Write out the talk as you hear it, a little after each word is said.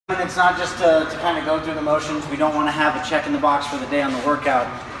It's not just to kind of go through the motions. We don't want to have a check in the box for the day on the workout.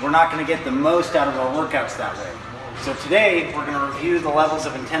 We're not going to get the most out of our workouts that way. So today we're going to review the levels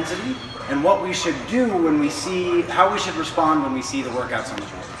of intensity and what we should do when we see, how we should respond when we see the workouts on the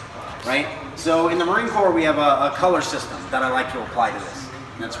board, right? So in the Marine Corps we have a color system that I like to apply to this.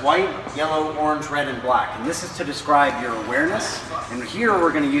 And that's white, yellow, orange, red, and black. And this is to describe your awareness. And here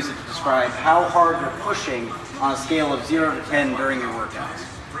we're going to use it to describe how hard you're pushing on a scale of 0 to 10 during your workouts.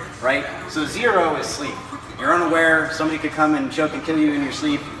 Right? So 0 is sleep. You're unaware, somebody could come and choke and kill you in your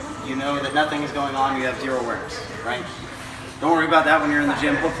sleep. You know that nothing is going on, you have 0 awareness, right? Don't worry about that when you're in the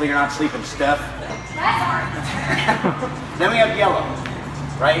gym. Hopefully you're not sleeping, Steph. Then we have yellow,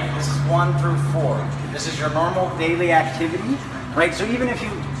 right? This is 1 through 4. This is your normal daily activity, right? So even if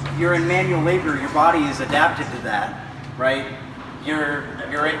you're in manual labor, your body is adapted to that, right? You're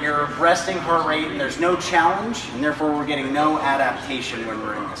at your resting heart rate and there's no challenge, and therefore we're getting no adaptation when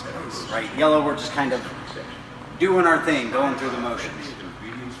we're in this place, right? Yellow, we're just kind of doing our thing, going through the motions.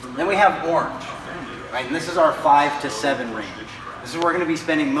 Then we have orange, right? And this is our 5 to 7 range. This is where we're going to be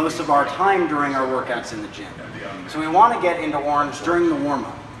spending most of our time during our workouts in the gym. So we want to get into orange during the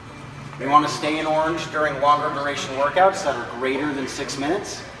warm-up. We want to stay in orange during longer duration workouts that are greater than 6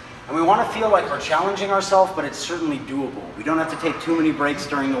 minutes. And we want to feel like we're challenging ourselves, but it's certainly doable. We don't have to take too many breaks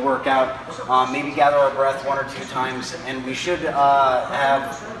during the workout, maybe gather our breath 1 or 2 times, and we should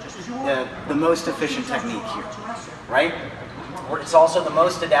have the most efficient technique here, right? It's also the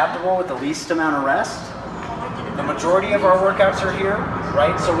most adaptable with the least amount of rest. The majority of our workouts are here,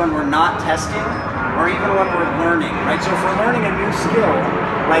 right? So when we're not testing, or even when we're learning, right? So if we're learning a new skill,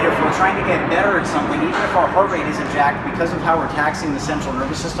 right, if we're trying to get better at something, even if our heart rate isn't jacked, because of how we're taxing the central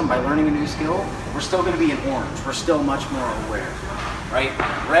nervous system by learning a new skill, we're still going to be in orange. We're still much more aware, right?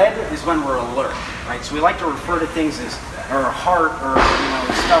 Red is when we're alert, right? So we like to refer to things as our heart or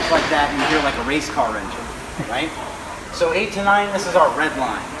stuff like that, and you hear like a race car engine, right? So 8 to 9, this is our red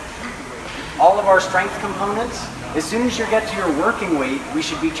line. All of our strength components, as soon as you get to your working weight, we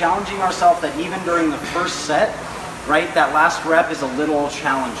should be challenging ourselves that even during the first set, right, that last rep is a little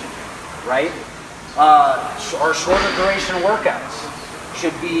challenging, right? Our shorter duration workouts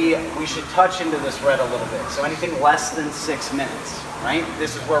we should touch into this red a little bit. So anything less than 6 minutes, right?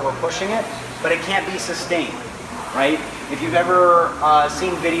 This is where we're pushing it, but it can't be sustained, right? If you've ever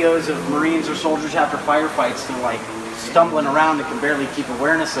seen videos of Marines or soldiers after firefights, they're like stumbling around and can barely keep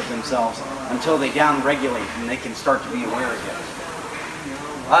awareness of themselves until they down-regulate and they can start to be aware again.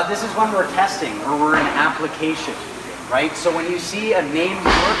 This is when we're testing or we're in application, right? So when you see a named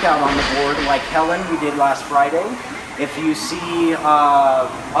workout on the board, like Helen we did last Friday, if you see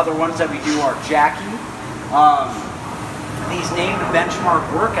other ones that we do are Jackie, these named benchmark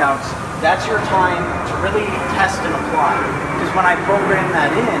workouts, that's your time to really test and apply. Because when I program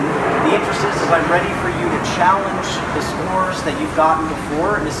that in, the interest is I'm ready for you to challenge the scores that you've gotten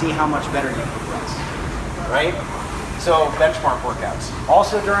before and to see how much better you progress, right? So benchmark workouts.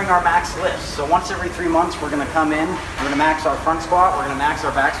 Also during our max lifts. So once every 3 months we're going to come in, we're going to max our front squat, we're going to max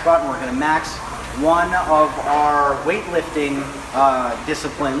our back squat, and we're going to max one of our weightlifting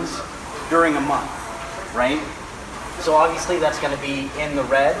disciplines during a month, right? So obviously that's going to be in the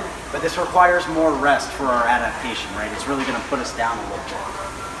red, but this requires more rest for our adaptation, right? It's really going to put us down a little bit.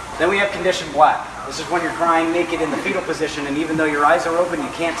 Then we have conditioned black. This is when you're crying naked in the fetal position, and even though your eyes are open, you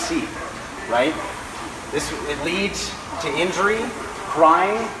can't see, right? It leads to injury,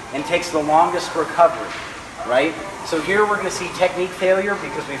 crying, and takes the longest recovery, right? So here we're going to see technique failure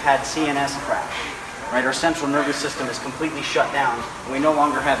because we've had CNS crash, right? Our central nervous system is completely shut down, and we no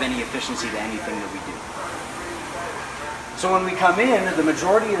longer have any efficiency to anything that we do. So when we come in, the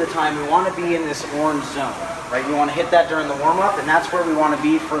majority of the time we want to be in this orange zone, right? We want to hit that during the warm-up, and that's where we want to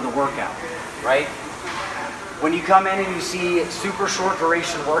be for the workout, right? When you come in and you see super short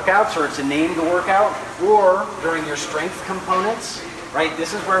duration workouts, or it's a named workout, or during your strength components, right?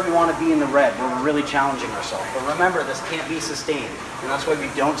 This is where we want to be in the red, where we're really challenging ourselves. But remember, this can't be sustained, and that's why we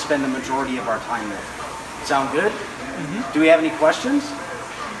don't spend the majority of our time there. Sound good? Mm-hmm. Do we have any questions?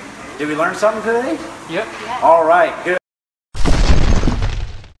 Did we learn something today? Yep. All right, good.